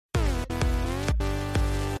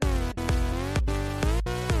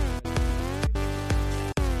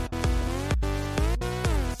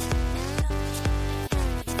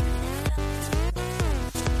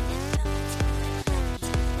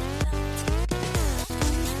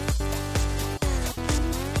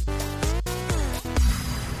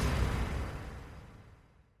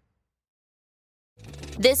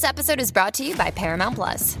This episode is brought to you by Paramount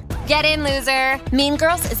Plus. Get in, loser! Mean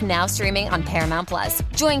Girls is now streaming on Paramount Plus.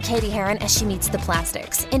 Join Katie Heron as she meets the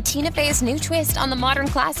plastics in Tina Fey's new twist on the modern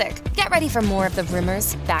classic. Get ready for more of the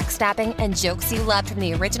rumors, backstabbing, and jokes you loved from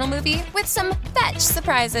the original movie with some fetch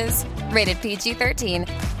surprises. Rated PG-13.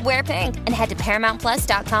 Wear pink and head to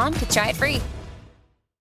ParamountPlus.com to try it free.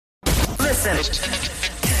 Listen.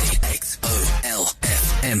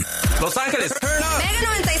 KXOLFM. Los Ángeles. Turn up.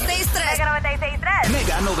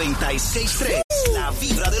 Mega 96.3. La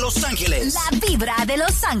vibra de Los Ángeles. La vibra de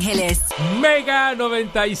Los Ángeles. Mega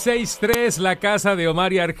 96.3, la casa de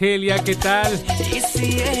Omar y Argelia. ¿Qué tal?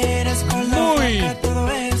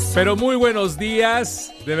 Pero muy buenos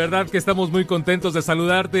días. De verdad que estamos muy contentos de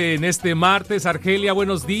saludarte en este martes. Argelia,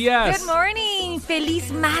 buenos días. Good morning.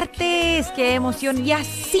 Feliz martes. Qué emoción. Ya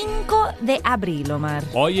 5 de abril, Omar.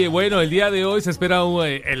 Oye, bueno, el día de hoy se espera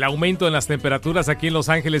el aumento en las temperaturas aquí en Los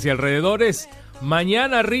Ángeles y alrededores.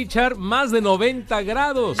 Mañana, Richard, más de 90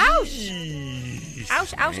 grados. ¡Auch!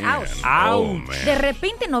 ¡Auch! ¡Auch! De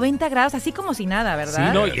repente 90 grados, así como si nada, ¿verdad?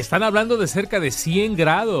 Sí, no, y están hablando de cerca de 100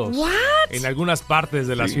 grados. ¿What? En algunas partes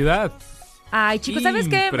de la ciudad. Ay, chicos, ¿sabes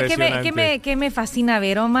qué me fascina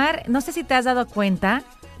ver, Omar? No sé si te has dado cuenta.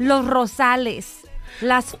 Los rosales,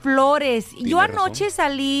 las flores. Yo anoche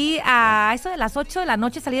salí a eso de las 8 de la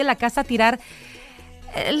noche, salí de la casa a tirar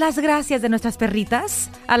las gracias de nuestras perritas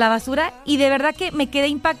a la basura y de verdad que me quedé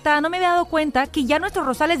impactada. No me había dado cuenta que ya nuestros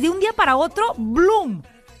rosales de un día para otro, ¡bloom!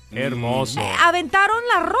 Hermoso. Aventaron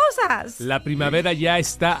las rosas. La primavera ya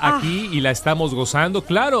está aquí y la estamos gozando.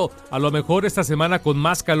 Claro, a lo mejor esta semana con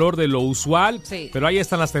más calor de lo usual, sí, pero ahí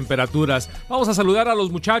están las temperaturas. Vamos a saludar a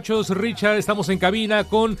los muchachos. Richard, estamos en cabina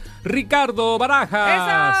con Ricardo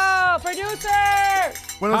Barajas. ¡Eso! ¡Producer!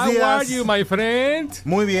 Buenos días. How are you, my friend?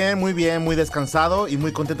 Muy bien, muy descansado y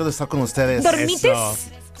muy contento de estar con ustedes. ¿Dormites? Eso.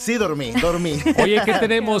 Sí, dormí. Oye, ¿qué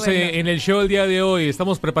tenemos Qué bueno. en el show el día de hoy?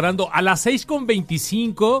 Estamos preparando a las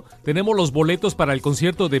 6:25. Tenemos los boletos para el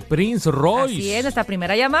concierto de Prince Royce. Así es, nuestra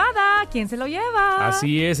primera llamada. ¿Quién se lo lleva?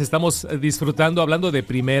 Así es, estamos disfrutando, hablando de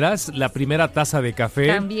primeras, la primera taza de café.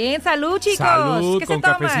 También, salud, chicos. Salud, ¿Qué con se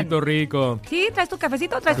toman? cafecito rico. ¿Sí? ¿Traes tu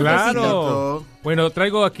cafecito o traes tu Claro. tecito? Bueno,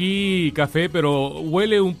 traigo aquí café, pero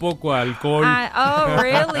huele un poco a alcohol. Oh,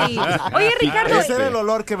 really? Oye, Ricardo. Ese era el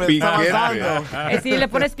olor que me estabas dando. Sí, le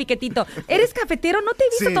pones piquetito. ¿Eres cafetero? ¿No te he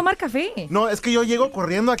visto Sí. tomar café? No, es que yo llego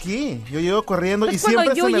corriendo aquí. Yo llego corriendo Pues y cuando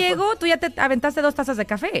siempre yo se me... llego, tú ya te aventaste 2 tazas de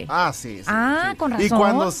café. Ah, sí. Ah, con razón. Y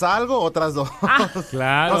cuando salgo, otras 2.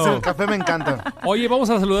 Claro. No sé, el café me encanta. Oye, vamos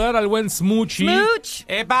a saludar al buen Smoochie. Smooch.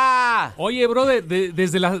 ¡Epa! Oye, bro,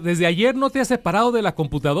 desde ayer no te has separado de la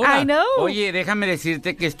computadora. I know. Oye, déjame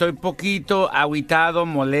decirte que estoy poquito agüitado,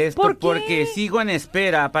 molesto, ¿Por qué? porque sigo en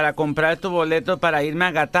espera para comprar tu boleto para irme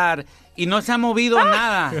a Qatar y no se ha movido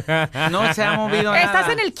nada. No se ha movido nada. ¿Estás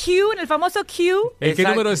en el queue, en el famoso queue? ¿En qué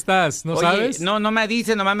Exacto. número estás? ¿No Oye, sabes? No me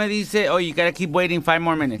dice, nomás me dice, oye, you gotta keep waiting 5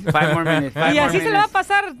 more minutes, 5 more minutes, 5 Y more así se le va a minutes.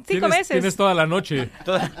 pasar 5 meses. Tienes toda la noche.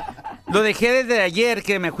 Lo dejé desde ayer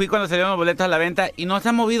que me fui cuando salieron los boletos a la venta y no se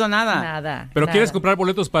ha movido nada. Nada. ¿Pero nada. quieres comprar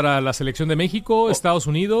boletos para la selección de México, Estados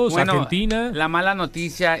Unidos, Bueno, Argentina? La mala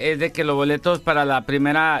noticia es de que los boletos para la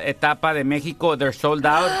primera etapa de México, they're sold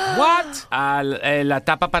out. ¿What? La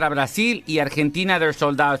etapa para Brasil y Argentina, they're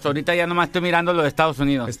sold out. So, ahorita ya nomás estoy mirando los de Estados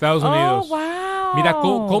Unidos. Estados Unidos. Oh, wow. Mira,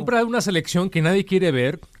 compra una selección que nadie quiere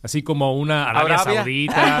ver, así como una Arabia Arabia.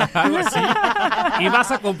 Saudita, algo así, y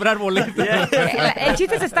vas a comprar boletos. El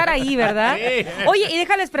chiste es estar ahí, ¿verdad? Sí. Oye, y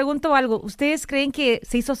déjales pregunto algo. ¿Ustedes creen que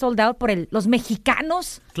se hizo sold out por los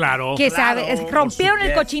mexicanos? Claro. Que claro, rompieron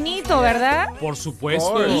el cochinito, ¿verdad? Por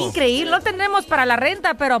supuesto. Increíble. No tendremos para la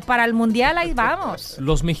renta, pero para el mundial ahí vamos.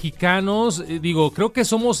 Los mexicanos, creo que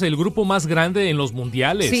somos el grupo más grande en los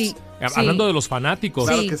mundiales. Sí. Hablando de los fanáticos.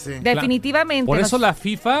 Claro que sí. Definitivamente. Por eso la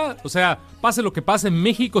FIFA, o sea, pase lo que pase,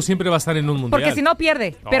 México siempre va a estar en un mundial. Porque si no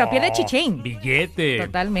pierde, pero pierde Oh, chichén. Billete.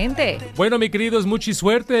 Totalmente. Bueno, mi querido, es mucha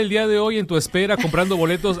suerte el día de hoy en tu espera comprando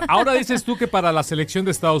boletos. Ahora dices tú que para la selección de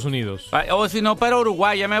Estados Unidos. O si no, para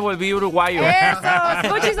Uruguay, ya me volví uruguayo. ¡Eso!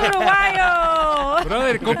 ¡Escuchis uruguayo!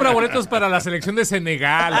 Brother, compra boletos para la selección de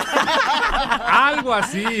Senegal. Algo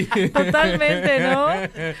así. Totalmente, ¿no?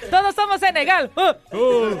 Todos somos Senegal.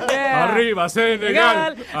 Yeah. Arriba,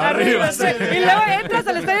 Senegal. Arriba, Senegal. Y luego entras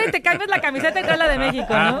al estadio y te cambias la camiseta y traes la de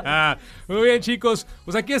México, ¿no? Muy bien, chicos.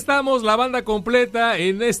 Pues aquí estamos, la banda completa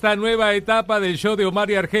en esta nueva etapa del show de Omar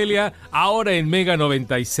y Argelia, ahora en Mega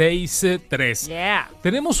 96.3. Yeah.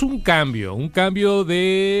 Tenemos un cambio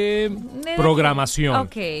de programación.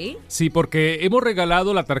 Ok. Sí, porque hemos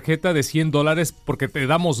regalado la tarjeta de $100 porque te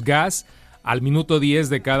damos gas al minuto 10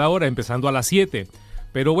 de cada hora, empezando a las 7.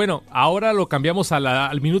 Pero bueno, ahora lo cambiamos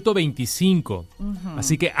al minuto 25.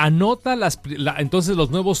 Así que anota entonces los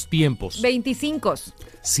nuevos tiempos. 25.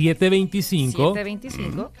 7:25.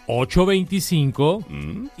 8:25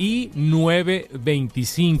 y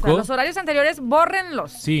 9:25. O sea, los horarios anteriores,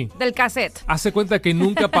 bórrenlos del cassette. Hace cuenta que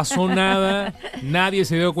nunca pasó nada, nadie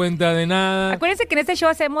se dio cuenta de nada. Acuérdense que en este show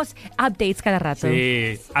hacemos updates cada rato.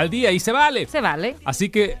 Sí, al día y se vale. Se vale. Así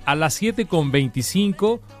que a las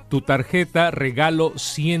 7:25, tu tarjeta regalo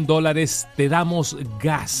 $100, te damos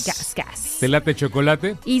gas. Gas. ¿Te late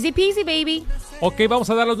chocolate? Easy peasy, baby. Ok, vamos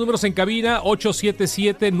a dar los números en cabina,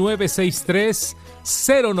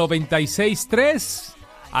 877-963-0963.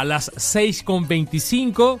 A las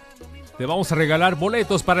 6:25 te vamos a regalar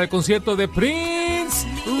boletos para el concierto de Prince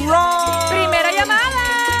Royce. Primera llamada.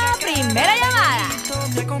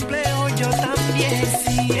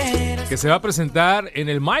 Que se va a presentar en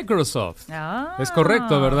el Microsoft. Es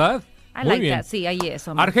correcto, ¿verdad? Muy bien. That. Sí, ahí es.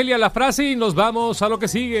 Omar. Argelia, la frase y nos vamos a lo que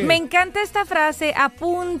sigue. Me encanta esta frase,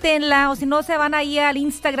 apúntenla o si no se van ahí al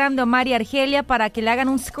Instagram de Omar y Argelia para que le hagan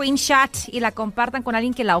un screenshot y la compartan con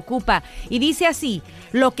alguien que la ocupa. Y dice así,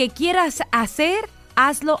 lo que quieras hacer,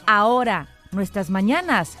 hazlo ahora. Nuestras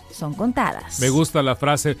mañanas son contadas. Me gusta la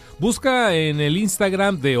frase. Busca en el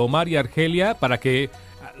Instagram de Omar y Argelia para que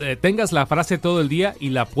tengas la frase todo el día y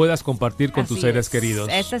la puedas compartir con tus seres queridos.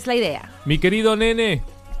 Esa es la idea. Mi querido nene.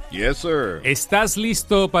 Yes, sir. ¿Estás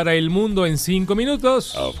listo para el mundo en 5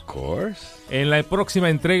 minutos? Of course. En la próxima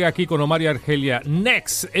entrega aquí con Omar y Argelia.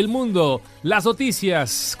 Next, el mundo, las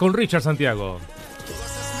noticias con Richard Santiago. Omar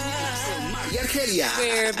y Argelia.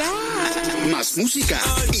 Más música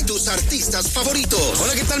y tus artistas favoritos.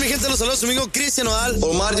 Hola, ¿qué tal mi gente? Los saludos a su amigo Cristian Nodal.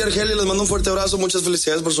 Omar y Argelia les mando un fuerte abrazo. Muchas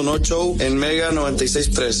felicidades por su nuevo show en Mega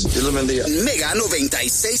 96.3. Dios los bendiga. Mega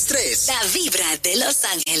 96.3. La vibra de Los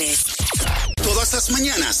Ángeles. Todas las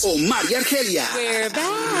mañanas, Omar y Argelia.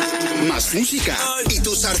 Más música y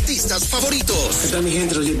tus artistas favoritos. ¿Qué tal mi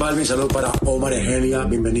gente? Soy J Balvin. Saludos para Omar y Argelia.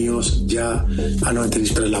 Bienvenidos ya a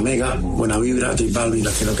 96.3 La Mega. Buena vibra, J Balvin,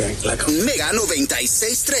 Latino Gang. Mega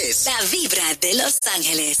 96.3. La vibra de Los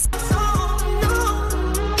Ángeles.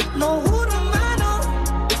 Lo juro,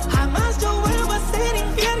 hermano. Jamás yo vuelvo a ser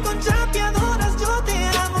infiel con chapeadoras. Yo te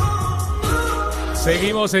amo.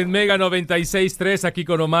 Seguimos en Mega 96.3 aquí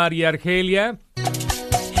con Omar y Argelia.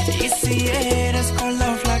 Y si eres con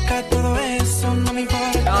la flaca, todo eso no me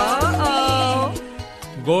importa.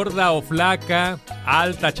 Gorda o flaca,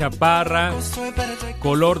 alta, chaparra,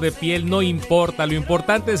 color de piel, no importa. Lo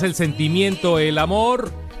importante es el sentimiento, el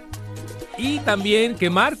amor. Y también que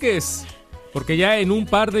marques, porque ya en un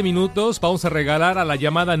par de minutos vamos a regalar a la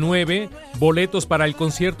llamada 9 boletos para el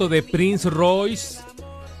concierto de Prince Royce.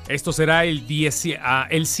 Esto será el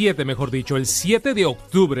 7 de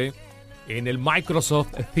octubre en el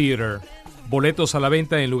Microsoft Theater. Boletos a la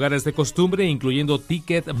venta en lugares de costumbre, incluyendo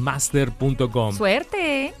ticketmaster.com.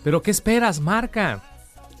 ¡Suerte! ¿Pero qué esperas? Marca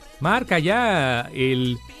ya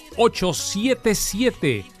el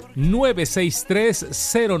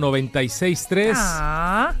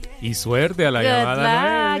 877-963-0963. Y suerte a la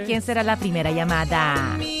llamada 9. ¿Quién será la primera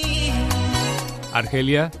llamada?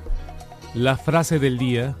 Argelia, la frase del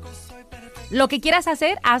día. Lo que quieras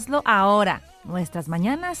hacer, hazlo ahora. Nuestras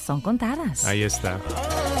mañanas son contadas. Ahí está.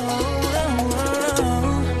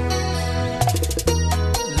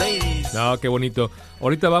 No, qué bonito.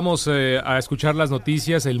 Ahorita vamos a escuchar las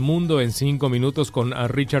noticias, el mundo en 5 minutos con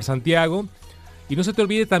Richard Santiago. Y no se te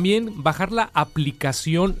olvide también bajar la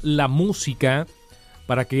aplicación La Música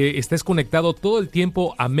para que estés conectado todo el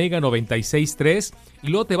tiempo a Mega 96.3 y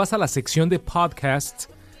luego te vas a la sección de podcasts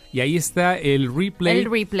y ahí está el replay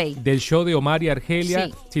del show de Omar y Argelia.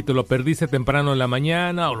 Sí. Si te lo perdiste temprano en la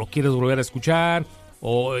mañana o lo quieres volver a escuchar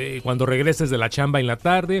o cuando regreses de la chamba en la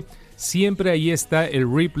tarde, siempre ahí está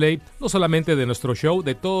el replay, no solamente de nuestro show,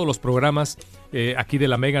 de todos los programas aquí de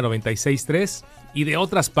la Mega 96.3 y de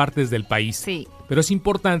otras partes del país. Sí. Pero es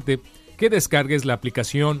importante que descargues la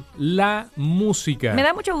aplicación La Música. Me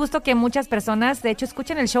da mucho gusto que muchas personas, de hecho,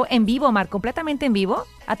 escuchen el show en vivo, Omar, completamente en vivo,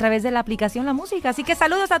 a través de la aplicación La Música. Así que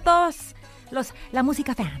saludos a todos los La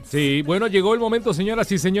Música fans. Sí, bueno, llegó el momento,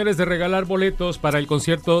 señoras y señores, de regalar boletos para el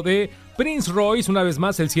concierto de Prince Royce, una vez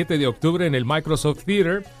más, el 7 de octubre en el Microsoft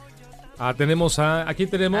Theater. Aquí tenemos. A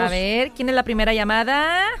ver, ¿quién es la primera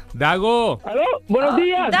llamada? Dago. ¿Aló? Buenos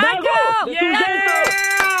días. ¡Dago! ¡Dago!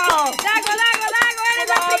 ¡Dago, eres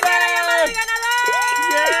la primera llamada ganadora!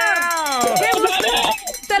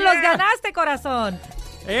 ¡Te los ganaste, corazón!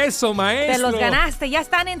 Eso, maestro. Te los ganaste, ya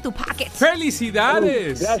están en tu pocket.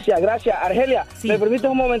 ¡Felicidades! Gracias. Argelia, ¿me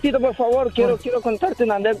permites un momentito, por favor? Quiero contarte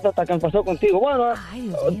una anécdota que me pasó contigo. Bueno, ay,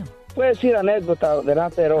 Dios mío. puedo decir anécdota,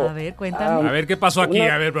 ¿verdad? Pero... A ver, cuéntame. A ver, ¿qué pasó aquí?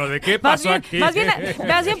 A ver, bro, ¿de qué pasó aquí? Más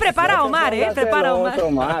bien prepara a Omar, Prepara a Omar.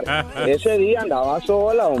 Omar. Ese día andaba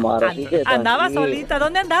sola, Omar. Así que andaba solita.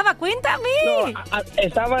 ¿Dónde andaba? Cuéntame. No,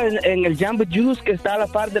 estaba en el Jamba Juice, que está a la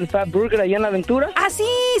par del Fat Burger, allá en La Aventura. Ah, sí.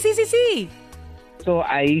 So,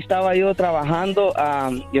 ahí estaba yo trabajando,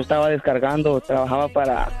 yo estaba descargando, trabajaba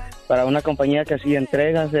para una compañía que hacía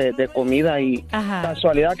entregas de comida y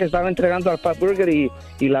casualidad que estaba entregando al Fat Burger y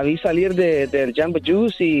la vi salir del Jamba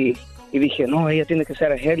Juice y dije, no, ella tiene que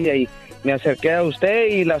ser Argelia, y me acerqué a usted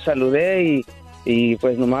y la saludé y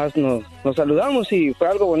pues nomás nos saludamos y fue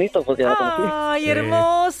algo bonito porque la conocí. ¡Ay,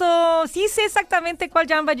 hermoso! Sí sé exactamente cuál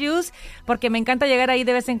Jamba Juice, porque me encanta llegar ahí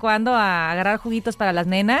de vez en cuando a agarrar juguitos para las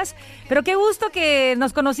nenas. Pero qué gusto que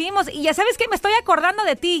nos conocimos. Y ya sabes que me estoy acordando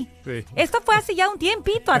de ti. Sí. Esto fue hace ya un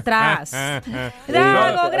tiempito atrás.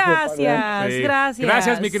 Dago, gracias. Sí. Gracias.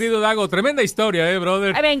 Gracias, mi querido Dago. Tremenda historia,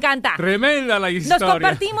 brother. Me encanta. Tremenda la historia. Nos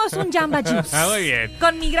compartimos un Jamba Juice. Muy bien.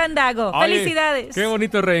 Con mi gran Dago. Oye, felicidades. Qué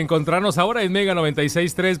bonito reencontrarnos ahora en Mega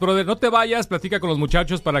 96.3, brother. No te vayas, platica con los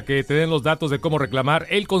muchachos para que te den los datos de cómo reclamar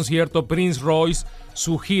el concierto Prince Royce,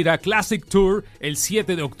 su gira Classic Tour, el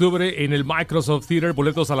 7 de octubre en el Microsoft Theater.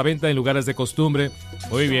 Boletos a la venta en lugares de costumbre.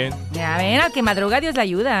 Muy bien. Ya ven, al que madruga Dios le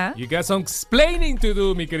ayuda. You got some explaining to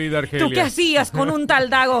do, mi querida Argelia. ¿Tú qué hacías con un tal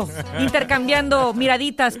Dago? Intercambiando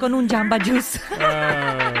miraditas con un Jamba Juice.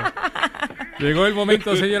 Llegó el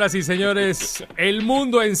momento, señoras y señores. El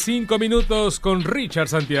mundo en 5 minutos con Richard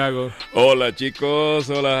Santiago. Hola, chicos.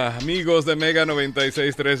 Hola, amigos de Mega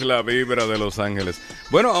 96.3, la vibra de Los Ángeles.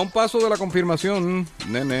 Bueno, a un paso de la confirmación,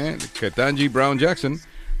 nene, Ketanji Brown Jackson,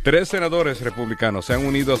 3 senadores republicanos se han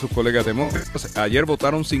unido a sus colegas demócratas. Ayer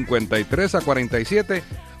votaron 53-47.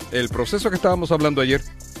 El proceso que estábamos hablando ayer,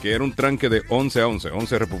 que era un tranque de 11-11,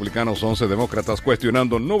 11 republicanos, 11 demócratas,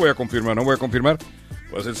 cuestionando, no voy a confirmar.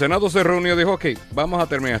 Pues el Senado se reunió y dijo, ok, vamos a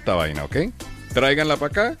terminar esta vaina, ¿ok? Tráiganla para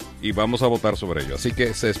acá y vamos a votar sobre ello. Así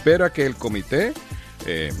que se espera que el comité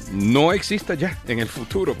no exista ya en el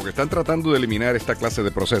futuro, porque están tratando de eliminar esta clase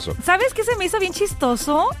de proceso. ¿Sabes qué se me hizo bien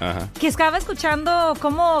chistoso? Ajá. Que estaba escuchando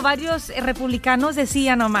cómo varios republicanos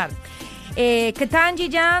decían, Omar, Ketanji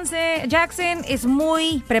Jackson es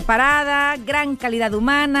muy preparada, gran calidad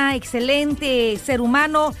humana, excelente ser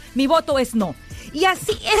humano, mi voto es no. Y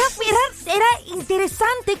así era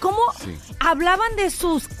interesante cómo hablaban de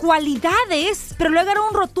sus cualidades, pero luego era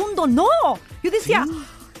un rotundo no. Yo decía,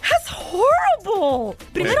 that's horrible.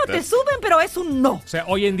 Primero te suben, pero es un no. O sea,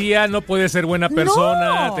 hoy en día no puedes ser buena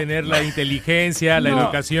persona, tener la inteligencia, la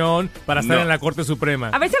educación para estar en la Corte Suprema.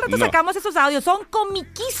 A ver si al rato sacamos esos audios. Son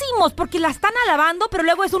comiquísimos porque la están alabando, pero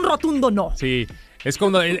luego es un rotundo no. Sí. Es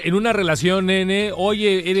como en una relación, nene,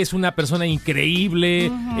 oye, eres una persona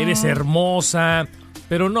increíble, eres hermosa,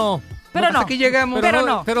 pero no. Aquí llegamos.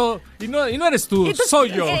 Y no eres tú,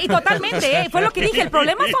 soy yo. Y totalmente, fue lo que dije, el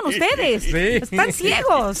problema son ustedes. Sí. Están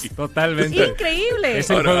ciegos. Totalmente. Increíble.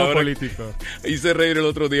 Es el juego político. Hice reír el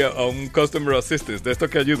otro día a un customer assistant, de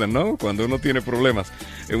estos que ayudan, ¿no? Cuando uno tiene problemas.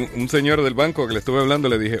 Un señor del banco que le estuve hablando,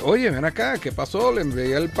 le dije, oye, ven acá, ¿qué pasó? Le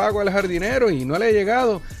envié el pago al jardinero y no le ha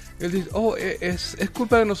llegado. Él dice, es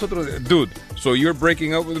culpa de nosotros. Dude, so you're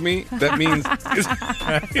breaking up with me? That means it's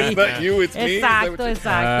not you, it's me. Exacto.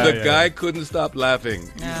 The guy couldn't stop laughing.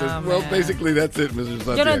 He says, well, basically that's it, Mr.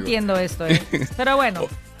 Santiago. Yo no entiendo esto, pero bueno.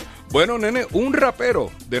 Bueno, nene, un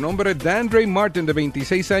rapero de nombre Dandre Martin, de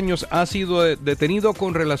 26 años, ha sido detenido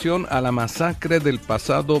con relación a la masacre del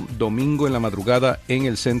pasado domingo en la madrugada en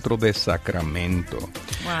el centro de Sacramento.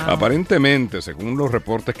 Wow. Aparentemente, según los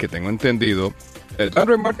reportes que tengo entendido,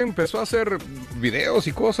 Dandre Martin empezó a hacer videos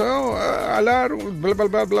y cosas, a hablar,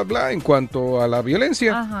 bla, bla, en cuanto a la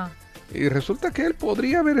violencia. Ajá. Y resulta que él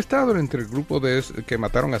podría haber estado entre el grupo que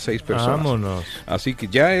mataron a 6 personas. Vámonos. Así que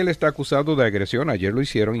ya él está acusado de agresión, ayer lo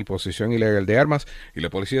hicieron, y posesión ilegal de armas, y la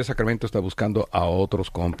policía de Sacramento está buscando a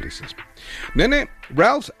otros cómplices. Nene,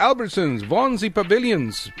 Ralph's, Albertsons, Vons y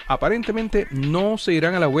Pavilions aparentemente no se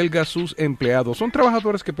irán a la huelga sus empleados. Son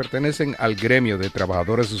trabajadores que pertenecen al gremio de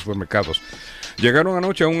trabajadores de supermercados. Llegaron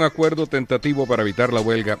anoche a un acuerdo tentativo para evitar la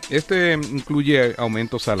huelga. Este incluye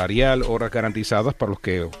aumento salarial, horas garantizadas para los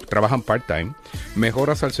que trabajan part-time,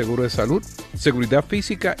 mejoras al seguro de salud, seguridad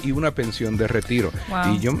física y una pensión de retiro.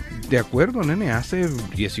 Wow. Y yo, de acuerdo, nene, hace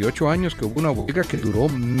 18 años que hubo una huelga que duró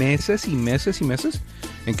meses y meses y meses,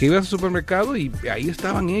 en que ibas al supermercado y ahí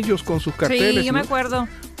estaban ellos con sus carteles. Sí, yo me acuerdo.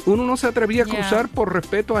 uno no se atrevía a cruzar por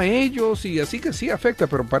respeto a ellos y así que sí afecta,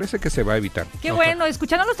 pero parece que se va a evitar. Qué bueno,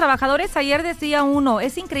 escuchando a los trabajadores, ayer decía uno,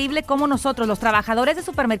 es increíble cómo nosotros, los trabajadores de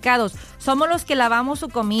supermercados, somos los que lavamos su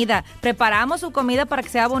comida, preparamos su comida para que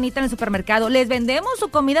sea bonita en el supermercado, les vendemos su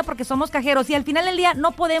comida porque somos cajeros y al final del día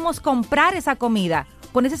no podemos comprar esa comida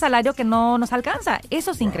con ese salario que no nos alcanza.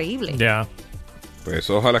 Eso es increíble. Ya. Pues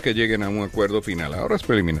ojalá que lleguen a un acuerdo final. Ahora es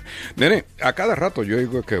preliminar. Nene, a cada rato yo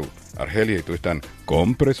digo que Argelia y tú están,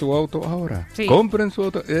 compre su auto ahora. Sí. Compren su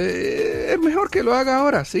auto. Es mejor que lo haga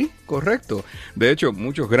ahora, sí, correcto. De hecho,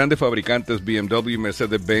 muchos grandes fabricantes, BMW,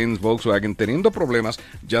 Mercedes-Benz, Volkswagen, teniendo problemas,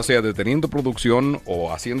 ya sea deteniendo producción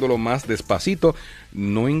o haciéndolo más despacito,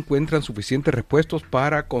 no encuentran suficientes repuestos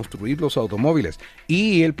para construir los automóviles.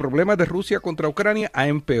 Y el problema de Rusia contra Ucrania ha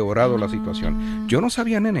empeorado la situación. Yo no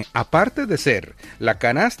sabía, nene, aparte de ser la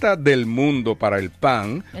canasta del mundo para el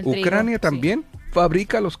pan, Ucrania también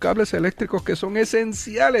fabrica los cables eléctricos que son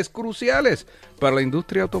esenciales, cruciales para la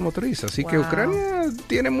industria automotriz. Así que Ucrania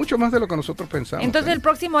tiene mucho más de lo que nosotros pensamos. Entonces el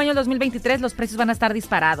próximo año, el 2023, los precios van a estar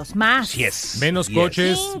disparados. Más. Yes. Menos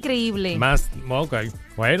coches. Increíble. Más. Ok.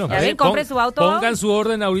 Bueno. Ya ven, compre su auto. Pongan su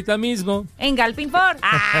orden ahorita mismo. En Galpin Ford.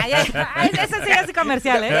 Ese sí es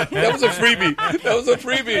comercial, ¿eh? That was a freebie.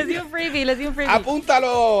 Les di un freebie.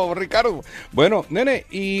 Apúntalo, Ricardo. Bueno, nene,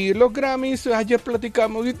 y los Grammys, ayer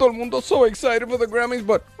platicamos y todo el mundo so excited for the Grammys,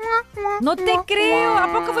 but... No te creo.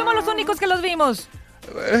 ¿A poco fuimos los únicos que los vimos?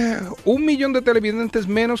 1 millón de televidentes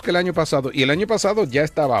menos que el año pasado. Y el año pasado ya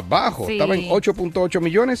estaba bajo. Sí. Estaba en 8.8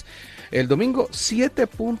 millones. El domingo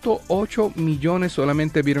 7.8 millones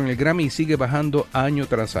solamente vieron el Grammy y sigue bajando año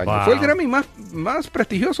tras año. Wow. Fue el Grammy más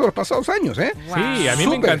prestigioso de los pasados años, ¿eh? Wow. Sí, a mí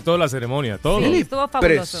me encantó la ceremonia. Todo. Sí, estuvo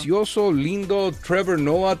fabuloso. Precioso, lindo. Trevor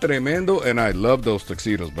Noah, tremendo. And I love those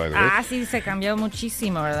tuxedos, by the way. Sí, se cambió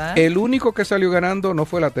muchísimo, ¿verdad? El único que salió ganando no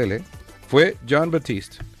fue la tele, fue John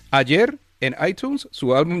Batiste. Ayer, en iTunes,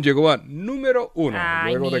 su álbum llegó a número 1,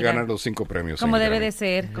 luego de ganar los 5 premios. Como debe de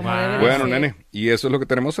ser, Bueno, nene, y eso es lo que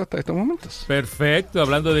tenemos hasta estos momentos. Perfecto,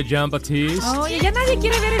 hablando de John Batiste. Oye, ¿ya nadie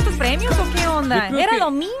quiere ver estos premios o qué onda? Era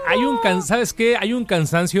domingo. ¿Sabes qué? Hay un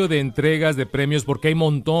cansancio de entregas de premios porque hay un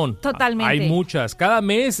montón. Totalmente. Hay muchas. Cada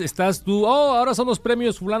mes estás tú, ahora son los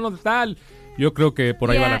premios fulano de tal. Yo creo que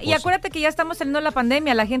por ahí va la cosa. Y acuérdate que ya estamos saliendo de la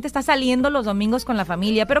pandemia, la gente está saliendo los domingos con la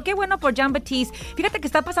familia, pero qué bueno por John Batiste. Fíjate que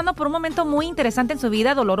está pasando por un momento muy interesante en su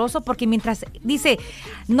vida, doloroso, porque mientras dice,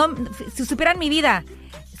 no, si supieran mi vida,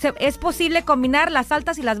 es posible combinar las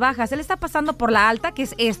altas y las bajas. Él está pasando por la alta, que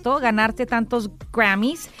es esto, ganarse tantos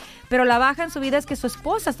Grammys, pero la baja en su vida es que su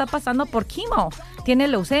esposa está pasando por quimio, tiene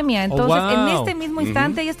leucemia. Entonces, en este mismo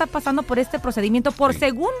instante, ella está pasando por este procedimiento. Por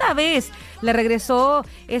segunda vez le regresó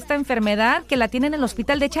esta enfermedad que la tiene en el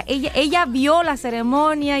hospital. De hecho, ella vio la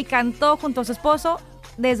ceremonia y cantó junto a su esposo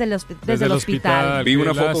desde el hospital. Vi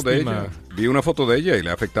una foto de ella y le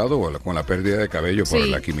ha afectado con la pérdida de cabello por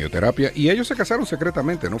la quimioterapia. Y ellos se casaron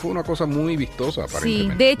secretamente, no fue una cosa muy vistosa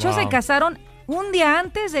aparentemente. Sí, de hecho se casaron un día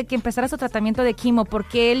antes de que empezara su tratamiento de quimo,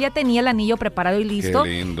 porque él ya tenía el anillo preparado y listo.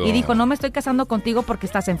 Qué lindo. Y dijo, no me estoy casando contigo porque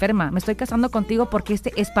estás enferma, me estoy casando contigo porque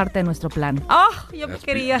este es parte de nuestro plan. Yo me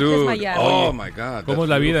quería desmayar. Oh my God. ¿Cómo es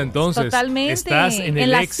la vida entonces? Totalmente. Estás en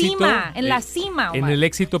la éxito, cima, en la cima, Omar. En el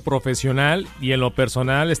éxito profesional y en lo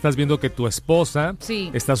personal estás viendo que tu esposa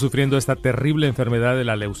está sufriendo esta terrible enfermedad de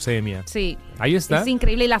la leucemia. Sí. Ahí está. Es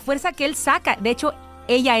increíble. Y la fuerza que él saca, de hecho,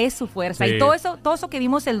 ella es su fuerza. Y todo eso que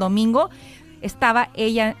vimos el domingo, estaba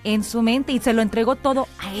ella en su mente y se lo entregó todo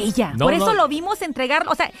a ella. Por eso lo vimos entregar,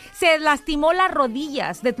 o sea, se lastimó las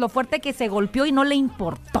rodillas de lo fuerte que se golpeó y no le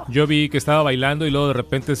importó. Yo vi que estaba bailando y luego de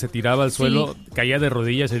repente se tiraba al suelo, caía de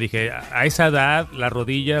rodillas y dije, a esa edad, las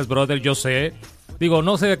rodillas, brother, yo sé. Digo,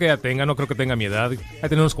 no sé qué edad tenga, no creo que tenga mi edad. Ha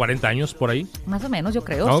tenido unos 40 años por ahí. Más o menos, yo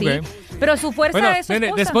creo, sí. Pero su fuerza es su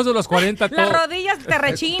esposa. Después de los 40... Las rodillas te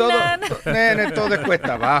rechinan. Todo es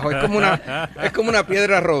cuesta abajo. Es como una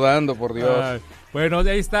piedra rodando, por Dios. Bueno,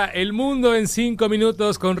 ahí está El Mundo en 5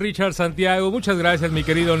 minutos con Richard Santiago. Muchas gracias, mi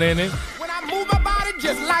querido nene.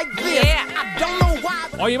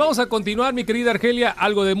 Oye, vamos a continuar, mi querida Argelia.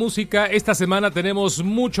 Algo de música. Esta semana tenemos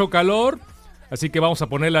mucho calor. Así que vamos a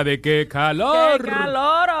ponerla de ¡qué calor! ¡Qué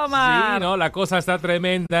calor, Omar! Sí, no, la cosa está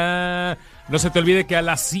tremenda. No se te olvide que a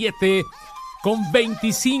las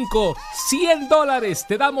 7:25, $100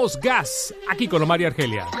 te damos gas. Aquí con Omar y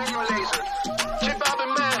Argelia.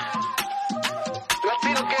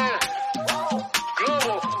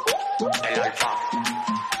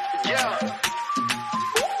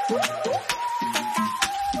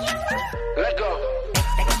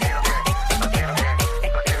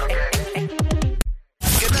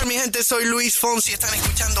 Gente, soy Luis Fonsi, están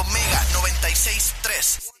escuchando Mega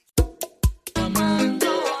 96.3.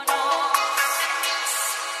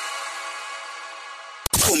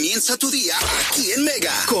 Comienza tu día aquí en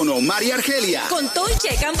Mega con Omar y Argelia. Con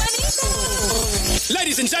Dolce Campanita.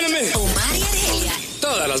 Ladies and gentlemen. Omar y Argelia.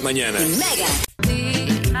 Todas las mañanas. En Mega.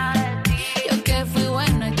 Yo que fui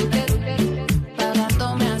buena y tú que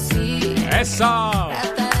pagándome así. ¡Eso!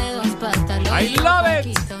 I love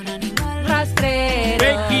it. Rastrero.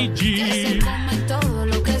 Becky G.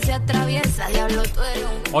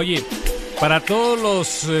 Oye, para todos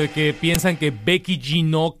los que piensan que Becky G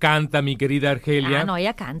no canta, mi querida Argelia. Ah, no,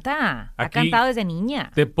 ella canta. Ha aquí cantado desde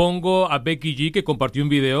niña. Te pongo a Becky G, que compartió un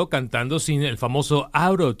video cantando sin el famoso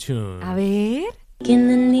autotune. A ver. In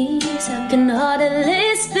the knees, I can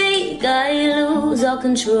hardly speak. I lose all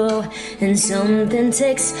control, and something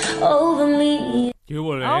takes over me. ¿Qué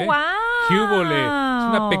hubo, Oh, wow. ¿Qué hubo? Es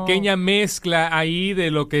una pequeña mezcla ahí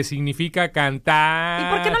de lo que significa cantar. ¿Y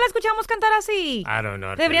por qué no la escuchamos cantar así? I don't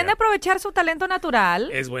know. Deberían de aprovechar su talento natural.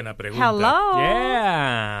 Es buena pregunta. Hello.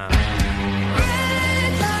 Yeah.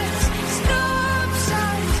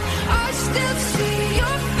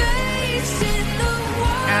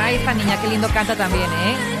 Ay, esta niña qué lindo canta también,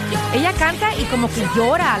 ¿eh? Ella canta y como que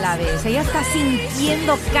llora a la vez. Ella está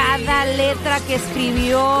sintiendo cada letra que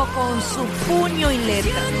escribió con su puño y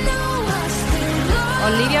letra.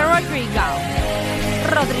 Olivia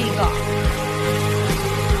Rodrigo.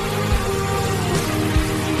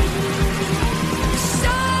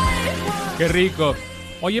 Qué rico.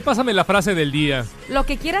 Oye, pásame la frase del día. Lo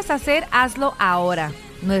que quieras hacer, hazlo ahora.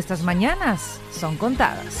 Nuestras mañanas son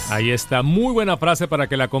contadas. Ahí está, muy buena frase para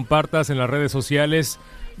que la compartas en las redes sociales.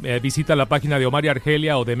 Visita la página de Omar y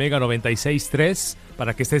Argelia o de Mega 96.3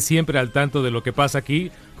 para que estés siempre al tanto de lo que pasa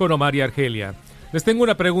aquí con Omar y Argelia. Les tengo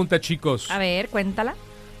una pregunta, chicos. A ver, cuéntala.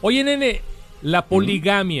 Oye, nene, la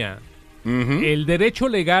poligamia, el derecho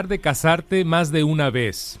legal de casarte más de una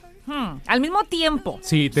vez. Al mismo tiempo.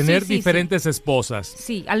 Sí, tener diferentes esposas.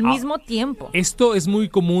 Sí, al mismo tiempo. Esto es muy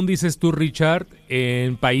común, dices tú, Richard,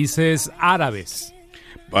 en países árabes.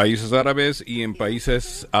 Países árabes y en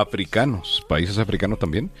países africanos. Países africanos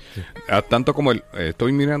también. Sí. Tanto como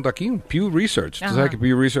estoy mirando aquí, Pew Research. Ajá. Tú sabes que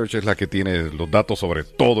Pew Research es la que tiene los datos sobre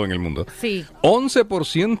todo en el mundo. Sí.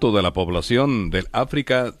 11% de la población del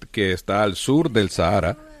África que está al sur del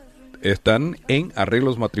Sahara están en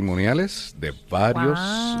arreglos matrimoniales de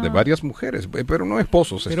varias mujeres, pero no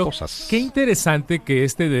esposos, esposas. Qué interesante que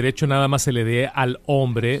este derecho nada más se le dé al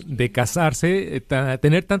hombre de casarse,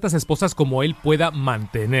 tener tantas esposas como él pueda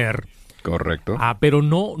mantener. Correcto. Pero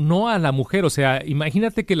no a la mujer. O sea,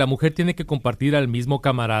 imagínate que la mujer tiene que compartir al mismo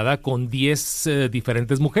camarada con 10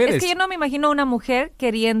 diferentes mujeres. Es que yo no me imagino una mujer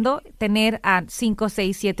queriendo tener a 5,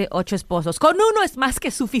 6, 7, 8 esposos. Con uno es más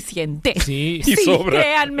que suficiente. Sí, y sobra.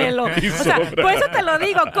 Créanmelo. O sea, por eso te lo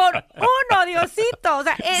digo, con uno, Diosito. O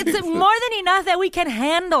sea, it's more than enough that we can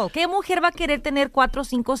handle. ¿Qué mujer va a querer tener 4,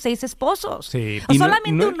 5, 6 esposos? Sí. O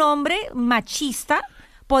solamente un hombre machista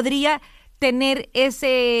podría tener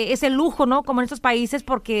ese lujo, ¿no? Como en estos países,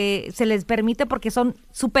 porque se les permite, porque son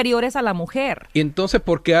superiores a la mujer. Y entonces,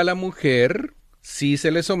 ¿por qué a la mujer sí se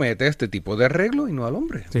le somete a este tipo de arreglo y no al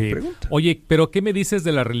hombre? Sí. Oye, pero ¿qué me dices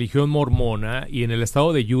de la religión mormona? Y en el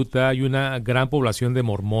estado de Utah hay una gran población de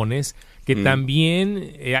mormones que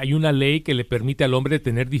también hay una ley que le permite al hombre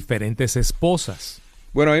tener diferentes esposas.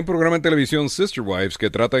 Bueno, hay un programa en televisión, Sister Wives, que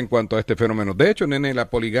trata en cuanto a este fenómeno. De hecho, nene, la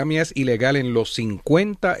poligamia es ilegal en los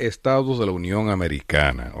 50 estados de la Unión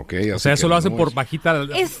Americana, ¿ok? O sea, eso lo hacen por bajita,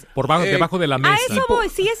 debajo de la mesa. A eso voy.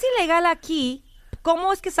 Si es ilegal aquí,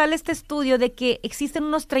 ¿cómo es que sale este estudio de que existen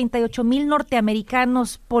unos 38,000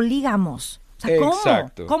 norteamericanos polígamos? O sea, ¿cómo?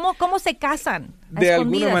 Exacto. ¿Cómo se casan? De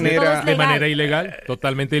alguna manera. De manera ilegal,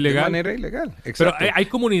 totalmente ilegal. De manera ilegal, Pero exacto. hay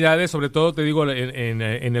comunidades, sobre todo te digo, en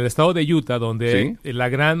el estado de Utah, donde la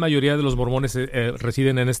gran mayoría de los mormones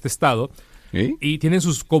residen en este estado. ¿Sí? Y tienen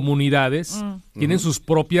sus comunidades, tienen sus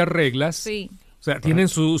propias reglas. Sí. O sea, tienen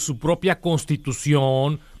su propia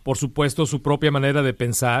constitución, por supuesto, su propia manera de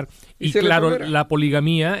pensar. Y claro, la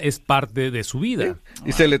poligamía es parte de su vida. Sí.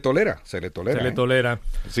 Y se le tolera. Se le tolera.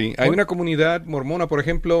 Sí, hay una comunidad mormona, por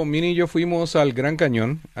ejemplo, Mini y yo fuimos al Gran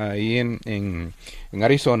Cañón, ahí en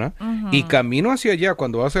Arizona, y camino hacia allá,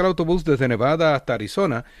 cuando vas el autobús desde Nevada hasta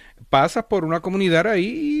Arizona, pasas por una comunidad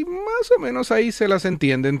ahí y más o menos ahí se las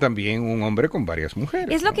entienden también un hombre con varias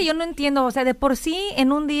mujeres. Es lo que yo no entiendo, o sea, de por sí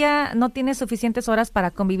en un día no tienes suficientes horas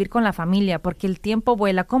para convivir con la familia, porque el tiempo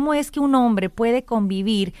vuela. ¿Cómo es que un hombre puede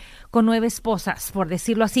convivir con 9 esposas, por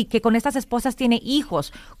decirlo así, que con estas esposas tiene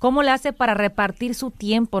hijos? ¿Cómo le hace para repartir su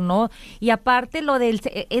tiempo, no? Y aparte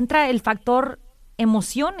entra el factor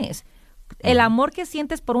emociones. ¿El amor que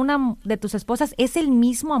sientes por una de tus esposas es el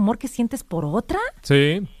mismo amor que sientes por otra?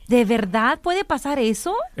 Sí. ¿De verdad puede pasar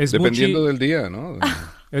eso? Dependiendo del día, ¿no?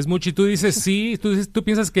 Es mucho. Y tú dices, sí, tú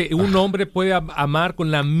piensas que un hombre puede amar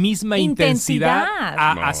con la misma intensidad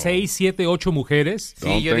a 6, 7, 8 mujeres.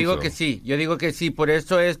 Sí, yo digo que sí. Por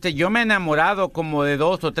eso yo me he enamorado como de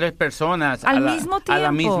 2 o 3 personas al mismo tiempo. A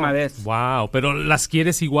la misma vez. Wow, pero las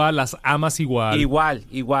quieres igual, las amas igual. Igual.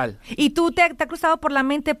 ¿Y tú te ha cruzado por la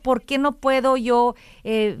mente por qué no puedo yo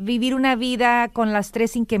vivir una vida con las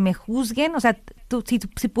 3 sin que me juzguen? O sea, tú, si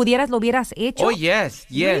pudieras, ¿lo hubieras hecho? Oh, yes.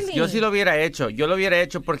 Really? Yo sí lo hubiera hecho. Yo lo hubiera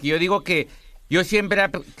hecho porque yo digo que yo siempre he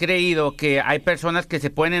creído que hay personas que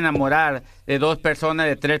se pueden enamorar de 2 personas,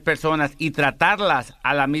 de 3 personas y tratarlas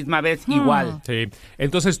a la misma vez igual. Sí.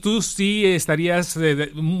 Entonces tú sí estarías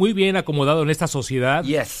muy bien acomodado en esta sociedad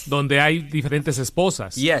donde hay diferentes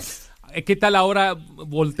esposas. Yes. ¿Qué tal ahora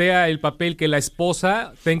voltea el papel que la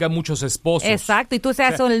esposa tenga muchos esposos? Exacto, y tú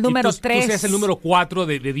seas el número 3. Tú seas el número 4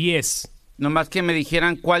 de 10. Nomás que me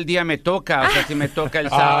dijeran cuál día me toca, o sea, si me toca el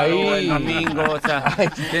sábado o el domingo, o sea...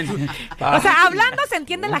 hablando se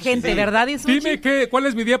entiende la gente, ¿verdad? Dime cuál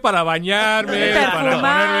es mi día para bañarme, para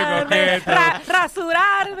ponerme coqueto.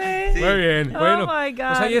 Rasurarme. Sí. Muy bien, bueno, my God.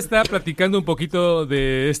 Pues ahí está platicando un poquito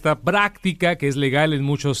de esta práctica que es legal en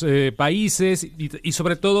muchos países y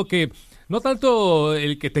sobre todo que no tanto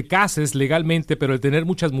el que te cases legalmente, pero el tener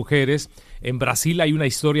muchas mujeres. En Brasil hay una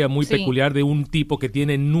historia muy peculiar de un tipo que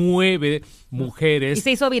tiene 9 mujeres. Y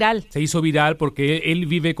se hizo viral. Se hizo viral porque él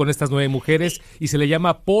vive con estas 9 mujeres y se le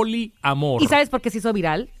llama poliamor. ¿Y sabes por qué se hizo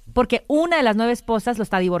viral? Porque una de las 9 esposas lo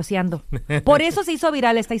está divorciando. Por eso se hizo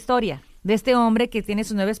viral esta historia de este hombre que tiene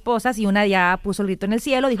sus 9 esposas y una ya puso el grito en el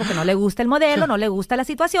cielo, dijo que no le gusta el modelo, no le gusta la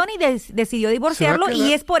situación y decidió divorciarlo,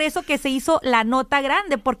 y es por eso que se hizo la nota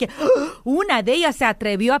grande, porque una de ellas se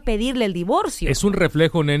atrevió a pedirle el divorcio. Es un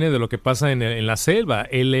reflejo, nene, de lo que pasa en la selva.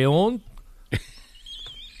 El león...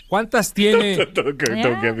 ¿Cuántas tiene?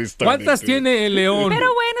 ¿Cuántas tiene el león?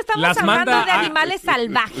 Pero bueno, estamos hablando de animales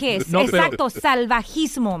salvajes. No, exacto,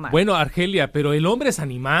 salvajismo, man. Bueno, Argelia, pero el hombre es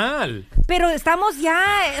animal. Pero estamos ya,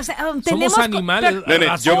 o sea, tenemos... Somos animales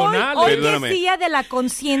racionales. Hoy es día de la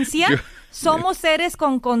conciencia. Somos seres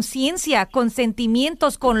con conciencia, con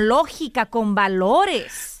sentimientos, con lógica, con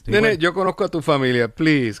valores. Sí, Nene, yo conozco a tu familia.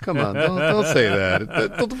 Please, come on, don't say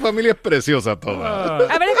that. Tu familia es preciosa toda.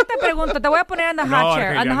 A ver, déjate pregunto, te voy a poner en the hot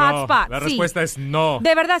chair, en the hot spot. La respuesta es no.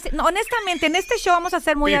 De verdad, no, honestamente, en este show vamos a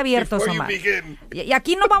ser muy abiertos, Omar. Y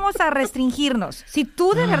aquí no vamos a restringirnos. Si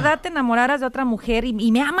tú de verdad te enamoraras de otra mujer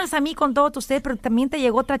y me amas a mí con todo tu ser, pero también te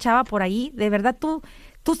llegó otra chava por ahí, de verdad tú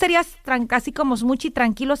serías así como smoochie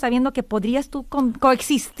tranquilo sabiendo que podrías tú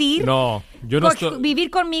coexistir. No, yo no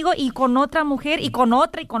vivir conmigo y con otra mujer y con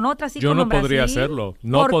otra, así yo como no podría hacerlo.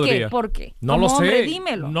 No podría. ¿Por qué? No lo sé. Hombre,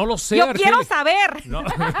 dímelo. No lo sé, Yo Argelia. quiero saber. No.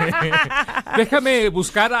 Déjame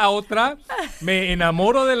buscar a otra, me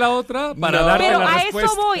enamoro de la otra para darte la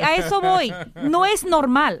respuesta. Pero a eso voy. No es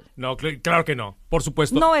normal. No, claro que no. Por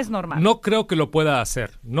supuesto. No es normal. No creo que lo pueda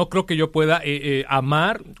hacer. No creo que yo pueda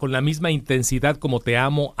amar con la misma intensidad como te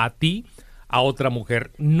amo a ti, a otra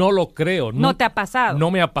mujer. No lo creo. No te ha pasado.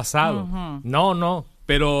 No me ha pasado. Uh-huh. No.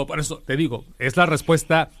 Pero por eso te digo, es la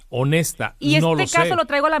respuesta honesta. Y no este caso lo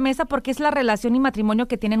traigo a la mesa porque es la relación y matrimonio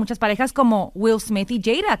que tienen muchas parejas como Will Smith y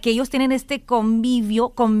Jada, que ellos tienen este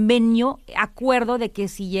convenio, acuerdo de que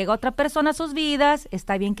si llega otra persona a sus vidas,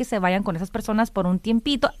 está bien que se vayan con esas personas por un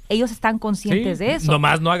tiempito. Ellos están conscientes de eso.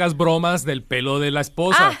 Nomás no hagas bromas del pelo de la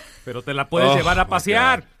esposa, pero te la puedes llevar a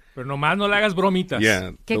pasear. Pero nomás no le hagas bromitas.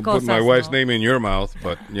 Yeah, don't put my wife's name in your mouth,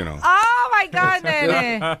 but, you know. Oh, my God,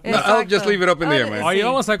 nene. No, I'll just leave it up in the air, man. Oye,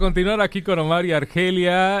 vamos a continuar aquí con Omar y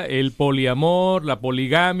Argelia, el poliamor, la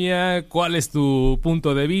poligamia. ¿Cuál es tu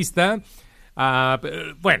punto de vista?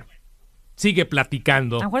 Bueno, sigue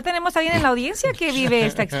platicando. A lo mejor tenemos a alguien en la audiencia que vive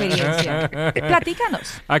esta experiencia.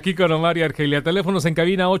 Platícanos. Aquí con Omar y Argelia. Teléfonos en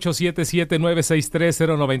cabina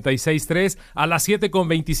 877-963-0963. A las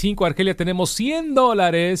 7:25, Argelia, tenemos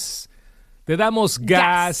 $100. Te damos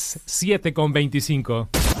gas. 7:25.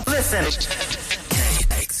 Listen.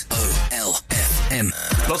 KXOLFM.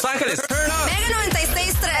 Los Ángeles. Mega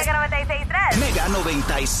 96.3. Mega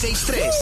 96.3.